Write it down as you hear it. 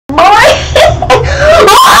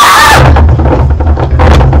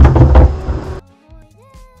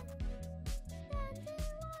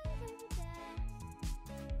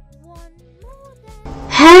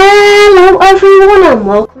and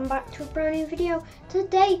welcome back to a brand new video.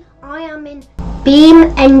 Today I am in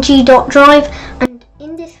BeamNG.Drive, and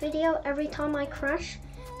in this video every time I crash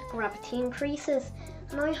the gravity increases,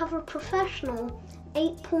 and I have a professional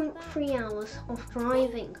 8.3 hours of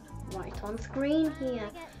driving right on screen here.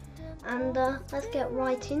 And let's get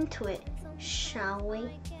right into it, shall we?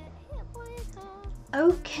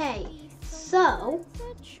 Okay, so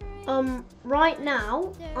right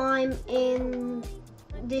now I'm in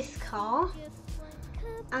this car,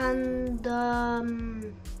 and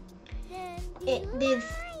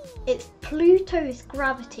it's Pluto's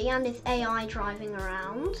gravity and it's AI driving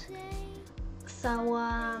around, so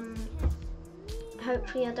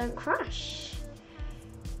hopefully I don't crash.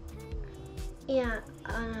 Yeah,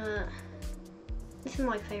 this is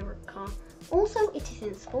my favourite car. Also, it is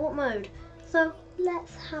in sport mode, so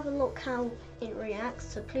let's have a look how it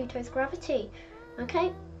reacts to Pluto's gravity.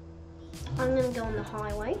 Okay, I'm going to go on the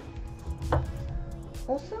highway.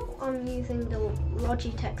 Also, I'm using the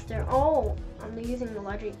Logitech steering. Oh, I'm using the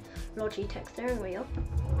Logitech steering wheel.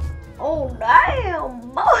 Oh damn,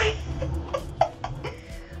 boy!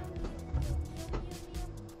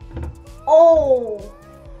 Oh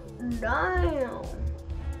damn!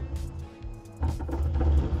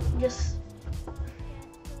 Just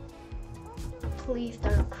please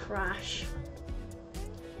don't crash.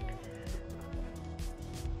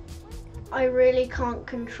 I really can't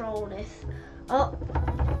control this. Oh.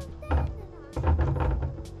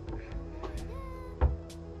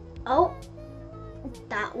 Oh.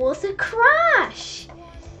 That was a crash.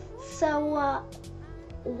 So,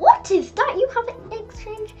 what is that? You have an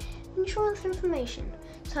exchange insurance information.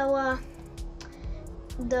 So,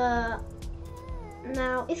 now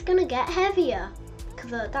it's gonna get heavier,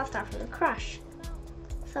 because that's after the crash.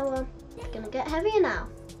 So, it's gonna get heavier now.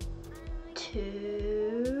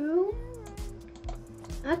 2.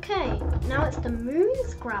 Okay, now it's the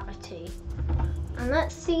moon's gravity, and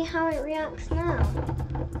let's see how it reacts now.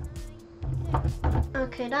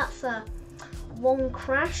 Okay, that's a 1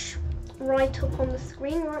 crash right up on the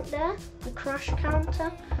screen right there. The crash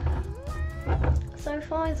counter so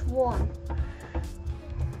far is 1.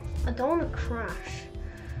 I don't want to crash.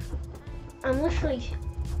 I'm literally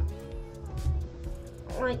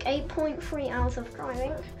like 8.3 hours of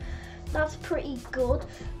driving. That's pretty good,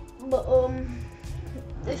 but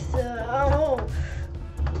this oh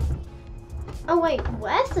wait,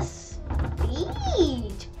 where's the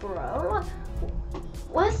speed, bro?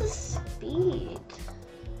 Where's the speed?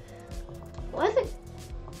 Where's it?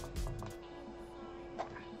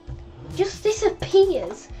 Just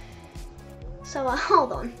disappears. So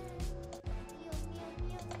hold on.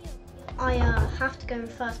 I have to go in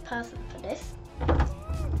first person for this.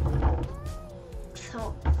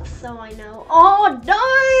 So I know. Oh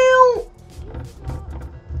no!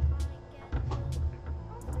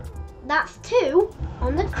 That's 2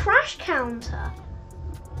 on the crash counter.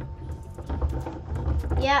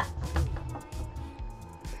 Yeah.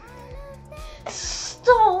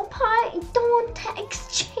 Stop! I don't want to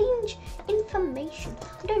exchange information.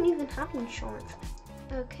 I don't even have insurance.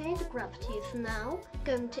 Okay, the gravity is now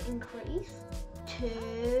going to increase to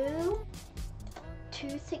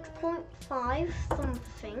 6.5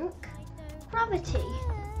 something. Gravity.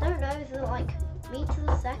 Don't know, is it like meters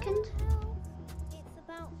a second?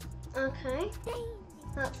 Okay,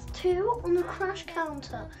 that's 2 on the crash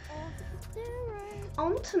counter.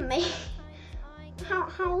 On to me. How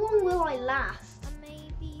long will I last?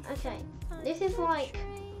 Okay, this is like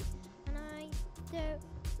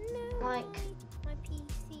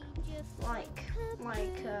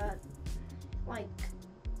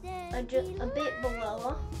a bit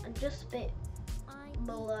below, and just a bit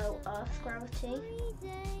below Earth's gravity.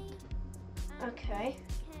 Okay.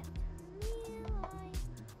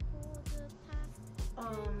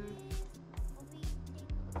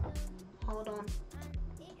 Hold on.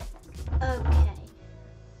 Okay.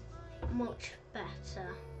 Much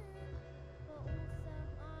better.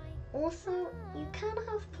 Also, you can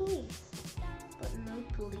have police, but no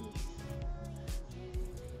police.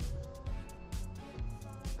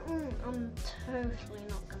 I'm totally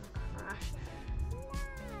not gonna crash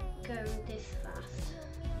going this fast.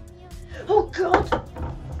 Oh god!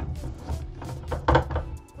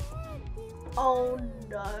 Oh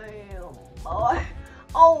damn! Oh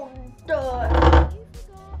damn!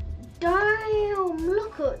 Damn!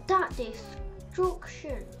 Look at that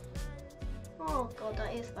destruction! Oh god,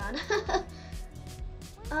 that is bad.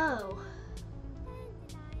 Oh.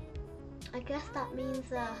 I guess that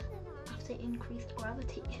means I have to increase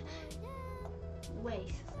gravity. Wait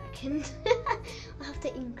a second. I have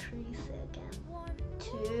to increase it again.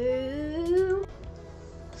 2.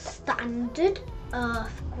 Standard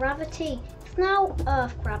Earth gravity. It's now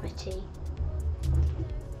Earth gravity.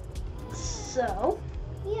 So,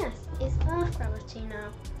 yes, it's Earth gravity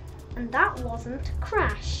now. And that wasn't a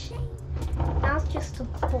crash. That's just a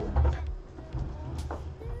bump.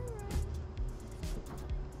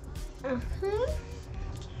 Okay.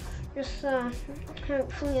 Just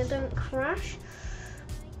hopefully I don't crash.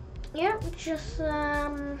 Yep, just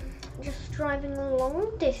driving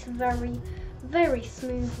along this very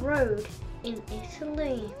smooth road in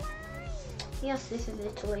Italy. Yes, this is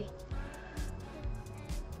Italy.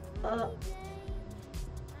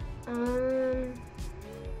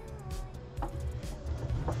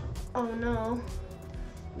 Oh no,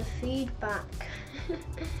 the feedback.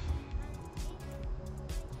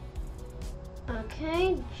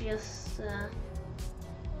 Okay, just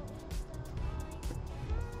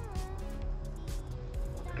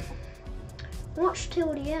watch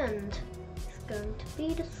till the end. It's going to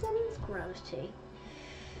be the sun's gravity.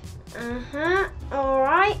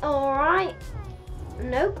 Alright.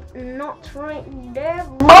 Nope, not right there.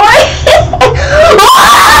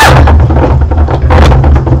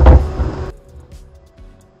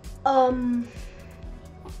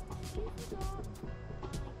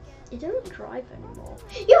 It doesn't drive anymore.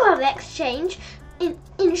 You have exchange in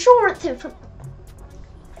insurance info.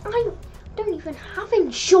 I don't even have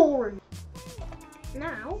insurance.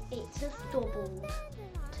 Now it has doubled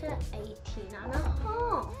to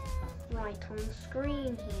 18.5 right on the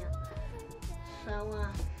screen here. So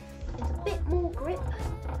it's a bit more grip,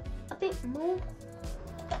 a bit more.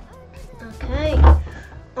 Okay.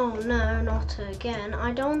 Oh no, not again.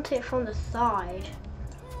 I don't want it from the side.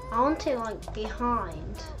 I want it like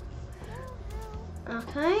behind.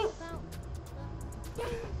 Okay.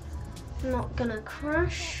 Not gonna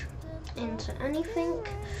crash into anything.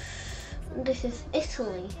 This is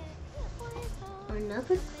Italy. I've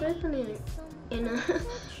never driven in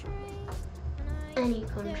any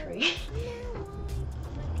country.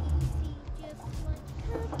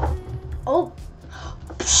 Oh,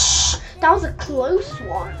 that was a close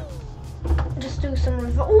one. Just do some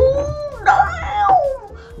reverse. Oh, no!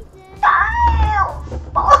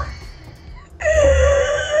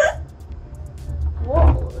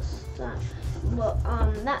 What was that? But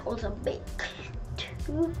that was a bit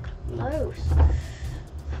too close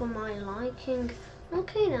for my liking.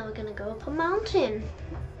 Okay, now we're gonna go up a mountain.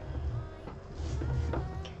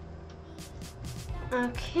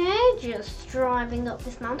 Okay, just driving up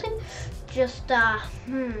this mountain. Just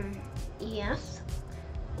yes.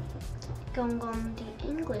 Going on the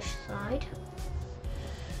English side.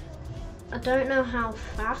 I don't know how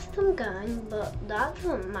fast I'm going, but that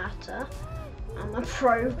doesn't matter. I'm a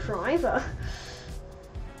pro driver.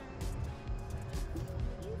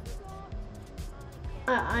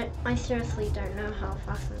 I seriously don't know how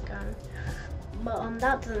fast I'm going. But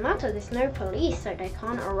that doesn't matter, there's no police, so they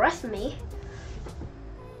can't arrest me.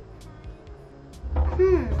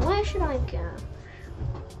 Where should I go?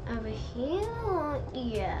 Over here?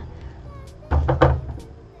 Yeah.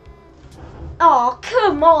 Oh,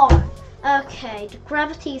 come on! Okay, the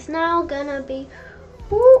gravity is now gonna be...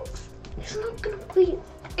 Oops, it's not gonna be...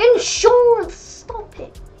 Insurance, stop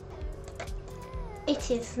it!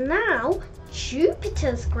 It is now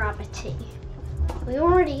Jupiter's gravity. We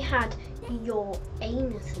already had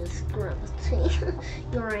Uranus's gravity.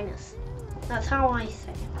 Uranus. That's how I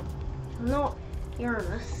say it. Not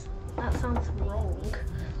Uranus. That sounds wrong.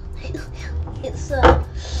 It's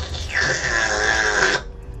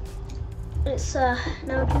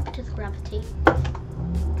now Jupiter's gravity.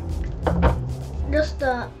 Just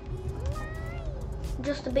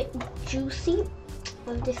a bit juicy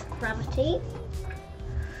with this gravity.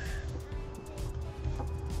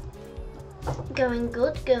 Going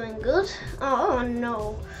good, going good. Oh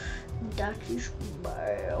no, that is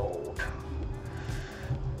bad.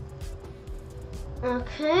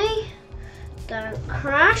 Okay, don't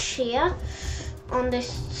crash here on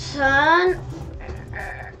this turn.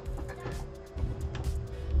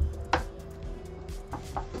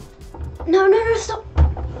 No, stop.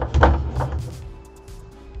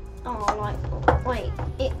 Oh, wait,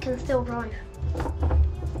 it can still drive.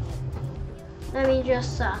 Let me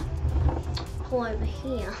just pull over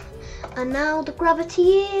here. And now the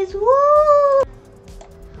gravity is, woo!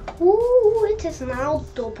 Ooh, it is now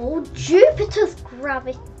double Jupiter's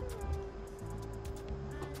gravity.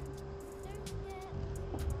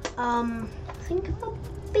 I think I'm a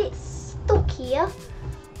bit stuck here.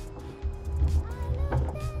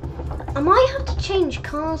 I might have to change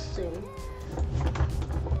cars soon.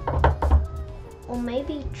 Or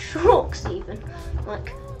maybe trucks even.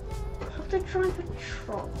 Like, I have to drive a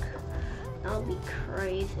truck. That'll be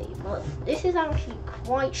crazy, but this is actually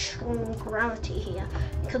quite strong gravity here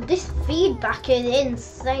because this feedback is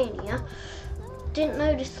insane here. Didn't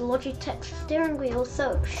notice the Logitech steering wheel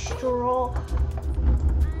so strong.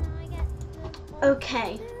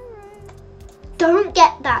 Okay, don't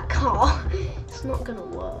get that car. It's not gonna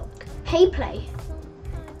work. Haseplayz.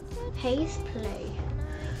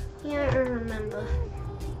 Yeah, I remember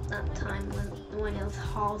that time when it was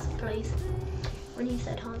Haseplayz. When he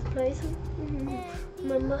said Haseplayz.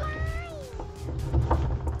 Remember?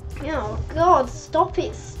 Oh God, stop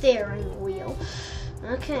it, steering wheel.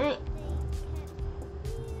 Okay.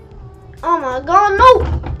 Oh my God, no!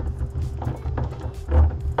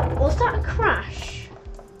 Was that a crash?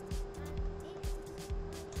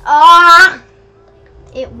 Ah!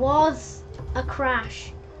 It was a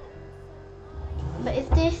crash. But is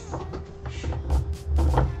this...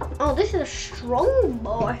 Oh, this is a strong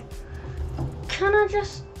boy. Can I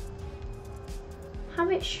just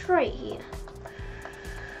have it straight here?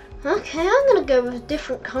 Okay, I'm gonna go with a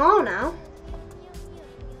different car now.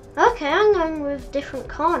 Okay, I'm going with a different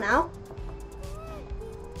car now.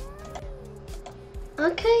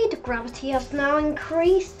 Okay, the gravity has now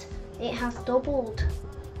increased. It has doubled.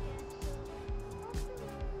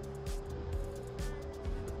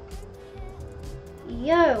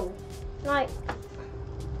 Yo, like,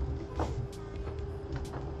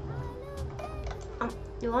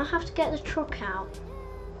 do I have to get the truck out?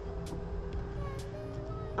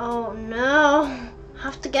 Oh no,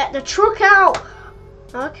 have to get the truck out.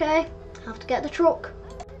 Okay, have to get the truck.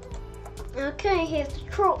 Okay, here's the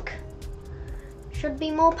truck. Should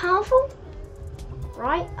be more powerful.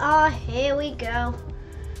 Right, here we go.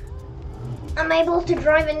 I'm able to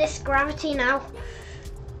drive in this gravity now.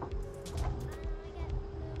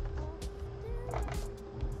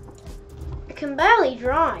 I can barely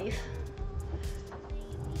drive.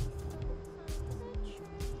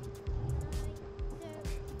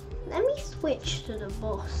 Let me switch to the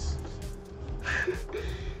bus.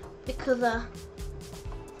 Because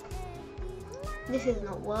this is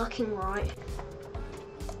not working right.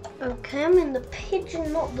 Okay, I'm in the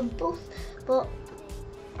pigeon, not the bus, but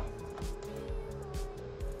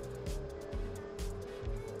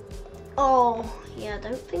oh yeah, I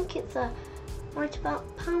don't think it's right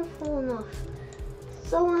about powerful enough.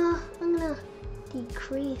 So I'm gonna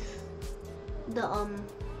decrease the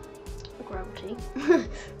gravity,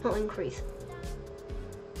 not increase.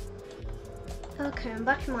 Okay, I'm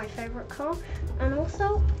back in my favorite car, and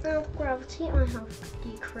also gravity I have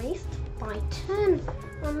decreased by 10.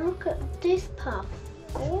 And look at this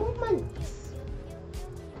performance.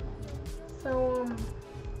 So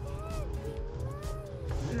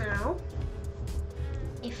now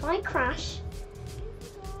if I crash,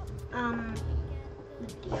 the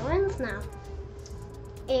video ends now.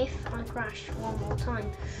 If I crash one more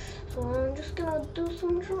time. So I'm just gonna do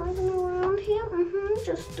some driving around here.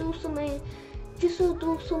 Just do some driving. Yes,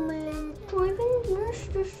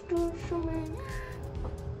 just do some.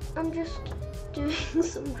 I'm just doing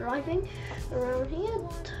some driving around here.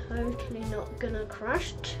 Totally not gonna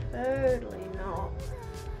crash. Totally not.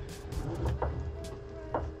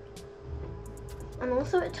 And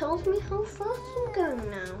also it tells me how fast I'm going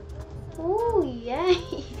now. Oh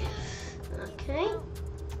yay! Okay.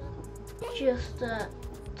 Just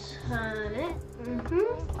turn it.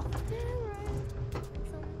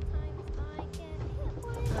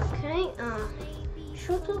 Okay.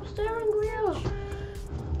 Shut up, steering wheel.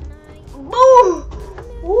 Boom!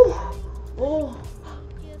 Oh! Oh!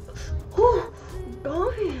 Oh!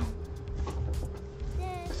 Damn!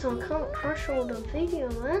 So I can't crash all the video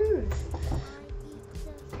ends.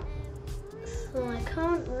 So I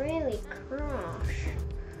can't really crash.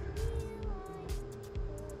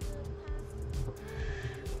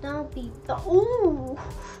 That'll be bad. Ooh!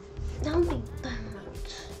 That'll be bad.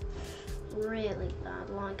 Really bad.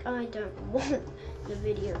 Like, I don't want the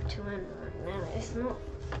video to end right now. It's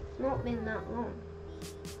not been that long.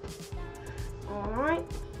 Alright.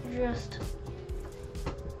 Just...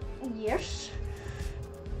 yes.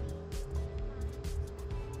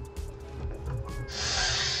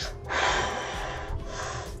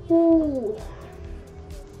 Ooh.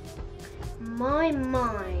 My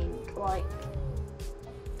mind, like,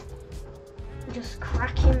 just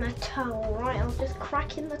cracking my toe, right? I was just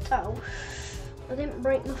cracking the toe. I didn't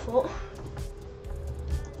break my foot.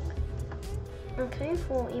 Okay,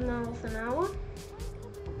 40 miles an hour.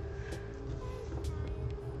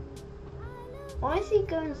 Why is he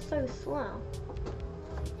going so slow?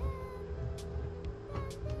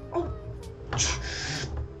 Oh.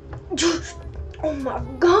 Oh my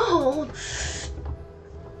god!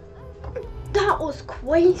 That was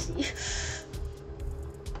crazy.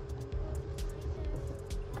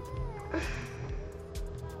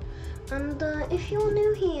 And if you're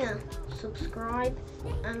new here, subscribe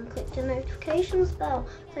and click the notifications bell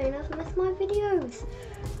so you never miss my videos.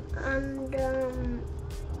 And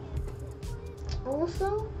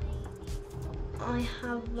also, I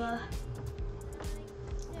have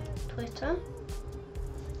Twitter.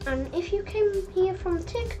 And if you came here from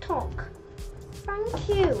TikTok, thank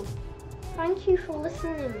you. Thank you for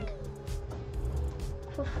listening,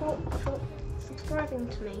 for subscribing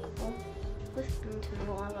to me, or listening to me,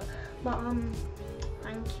 whatever. But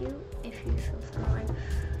thank you if you subscribe.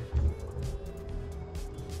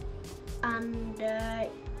 And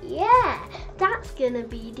yeah, that's gonna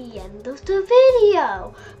be the end of the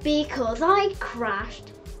video because I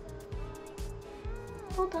crashed.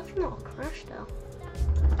 Oh, that's not a crash though.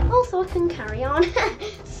 Also, I can carry on.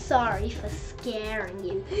 Sorry for scaring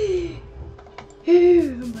you. Oh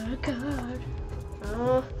my god.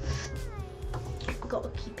 Oh, I've got to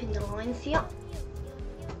keep in the lines here.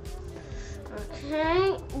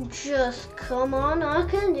 Okay, just come on. I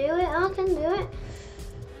can do it. I can do it.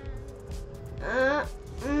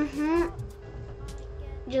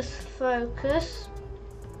 Just focus.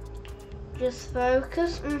 Just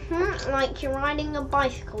focus. Like you're riding a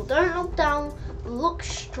bicycle. Don't look down. Look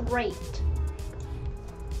straight.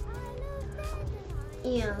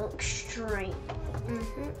 Yeah, look straight.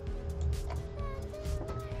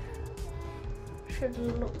 Should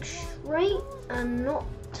look straight and not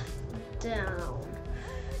down.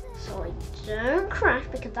 So I don't crash,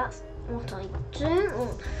 because that's what I don't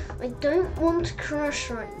want. I don't want to crash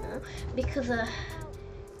right now because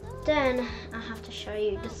then I have to show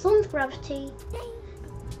you the sun's gravity.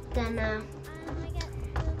 Then the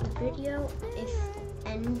video is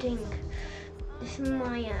ending. This is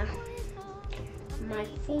my my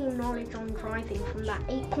full knowledge on driving from that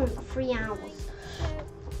 8.3 hours.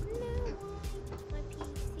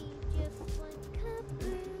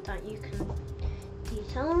 That you can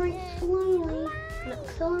decelerate slowly and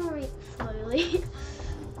accelerate slowly.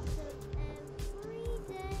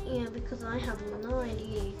 Yeah, because I have no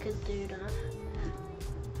idea you could do that.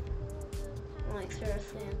 Like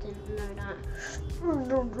seriously, I didn't know that.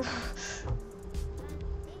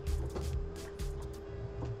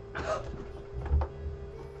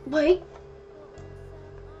 Wait.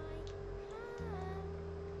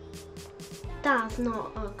 That's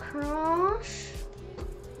not a crash.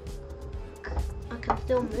 I can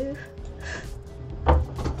still move.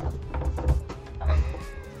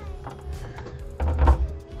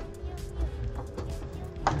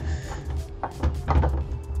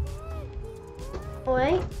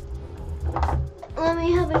 Wait. Let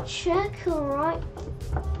me have a check, alright.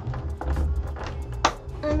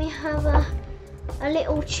 Let me have a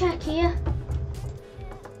little check here.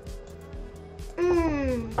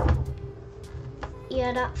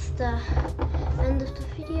 Yeah, that's the end of the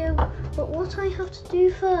video. But what I have to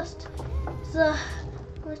do first is a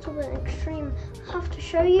little bit extreme. I have to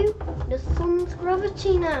show you the sun's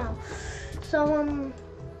gravity now. So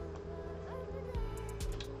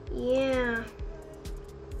yeah,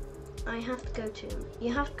 you have to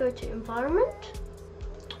go to environment,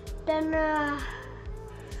 then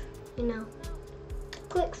you know,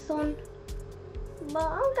 click sun, but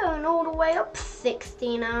I'm going all the way up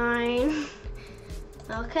 69.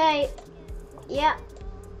 Okay, yeah,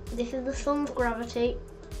 this is the sun's gravity.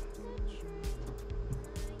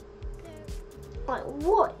 Like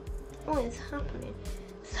what is happening?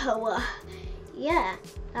 So yeah,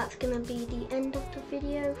 that's gonna be the end of the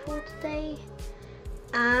video for today.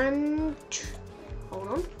 And hold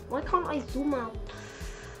on, why can't I zoom out?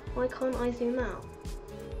 Why can't I zoom out?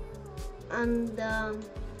 And bye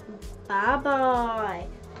bye,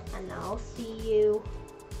 and I'll see you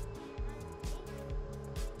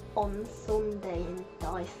on Sunday in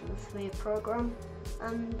Dyson's Sphere program.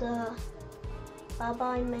 And bye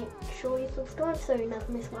bye, make sure you subscribe so you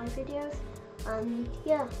never miss my videos. And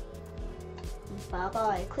yeah, bye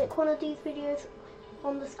bye. Click one of these videos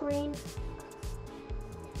on the screen.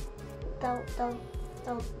 I'd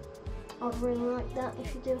really like that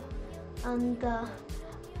if you do. And bye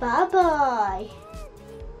bye,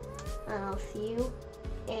 and I'll see you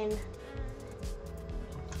in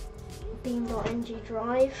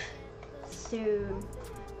BeamNG.Drive soon.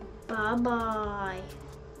 Bye bye.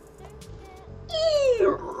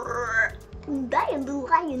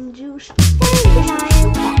 Dandelion juice.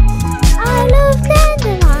 Dandelion. I love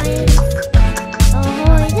dandelion.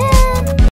 Oh yeah.